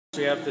So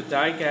you have the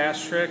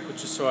digastric,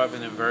 which is sort of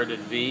an inverted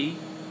V.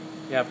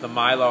 You have the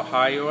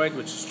mylohyoid,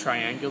 which is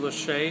triangular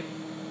shape.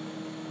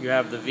 You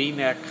have the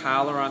V-neck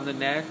collar on the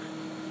neck.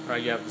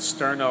 Right? You have the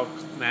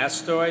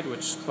sternomastoid, which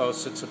is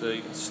closer to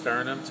the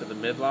sternum, to the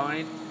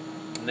midline.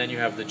 And then you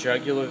have the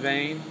jugular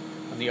vein.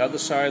 On the other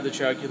side of the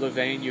jugular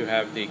vein, you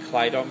have the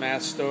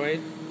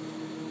cleidomastoid.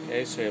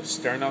 Okay, so you have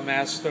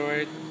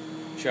sternomastoid,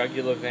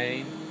 jugular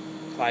vein,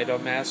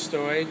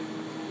 cleidomastoid.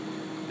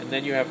 And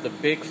then you have the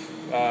big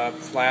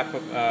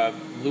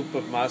loop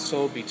of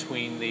muscle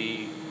between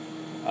the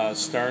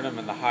sternum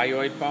and the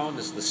hyoid bone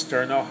is the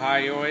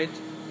sternohyoid.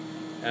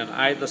 And on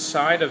either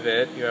side of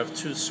it, you have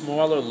two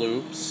smaller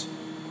loops.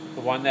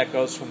 The one that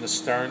goes from the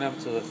sternum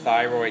to the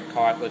thyroid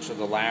cartilage of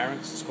the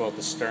larynx is called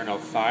the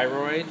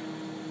sternothyroid.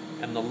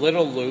 And the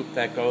little loop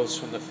that goes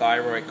from the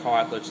thyroid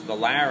cartilage of the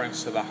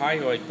larynx to the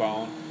hyoid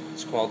bone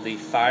is called the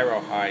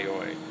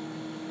thyrohyoid.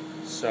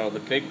 So the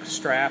big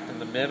strap in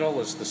the middle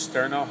is the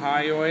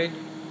sternohyoid,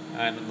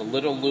 and in the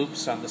little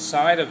loops on the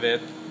side of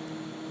it,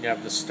 you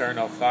have the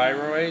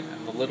sternothyroid,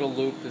 and the little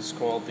loop is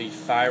called the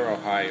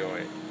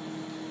thyrohyoid.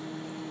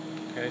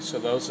 Okay, so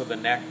those are the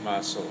neck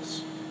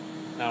muscles.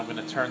 Now I'm going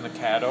to turn the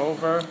cat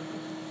over.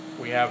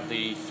 We have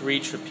the three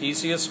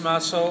trapezius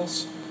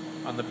muscles.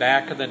 On the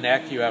back of the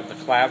neck, you have the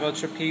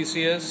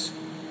clavotrapezius.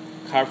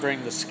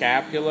 Covering the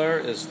scapular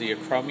is the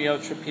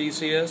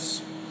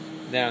acromiotrapezius.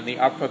 Then on the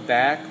upper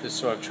back, this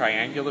sort of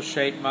triangular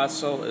shaped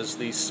muscle is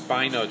the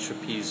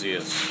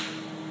spinotrapezius.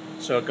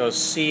 So it goes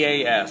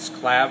CAS,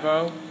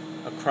 clavo,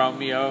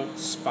 acromio,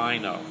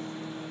 spino.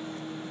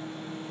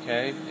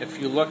 Okay, if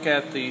you look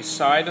at the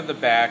side of the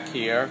back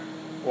here,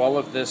 all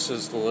of this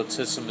is the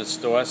latissimus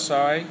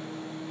dorsi.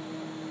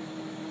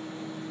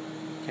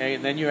 Okay,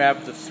 and then you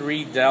have the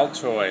three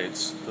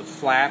deltoids. The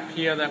flap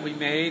here that we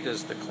made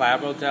is the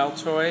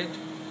clavodeltoid.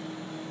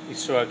 The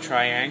sort of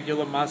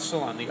triangular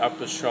muscle on the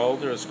upper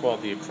shoulder is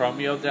called the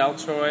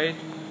acromiodeltoid.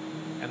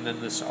 And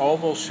then this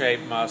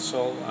oval-shaped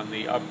muscle on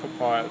the upper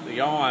part of the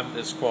arm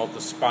is called the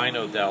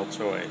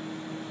spinodeltoid.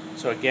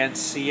 So again,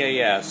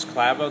 CAS,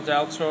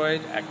 clavodeltoid,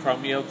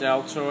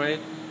 acromiodeltoid,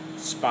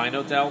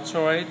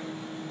 spinodeltoid.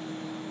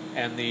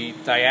 And the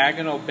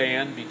diagonal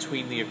band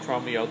between the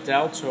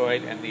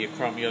acromiodeltoid and the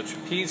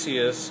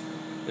acromiotrapezius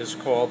is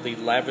called the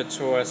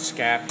levator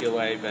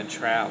scapulae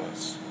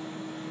ventralis.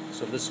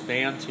 So this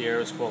band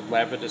here is called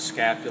levator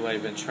scapulae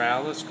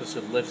ventralis because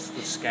it lifts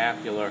the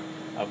scapula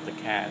of the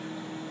cat.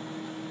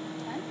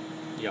 Okay.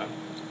 Yeah.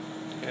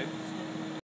 Okay.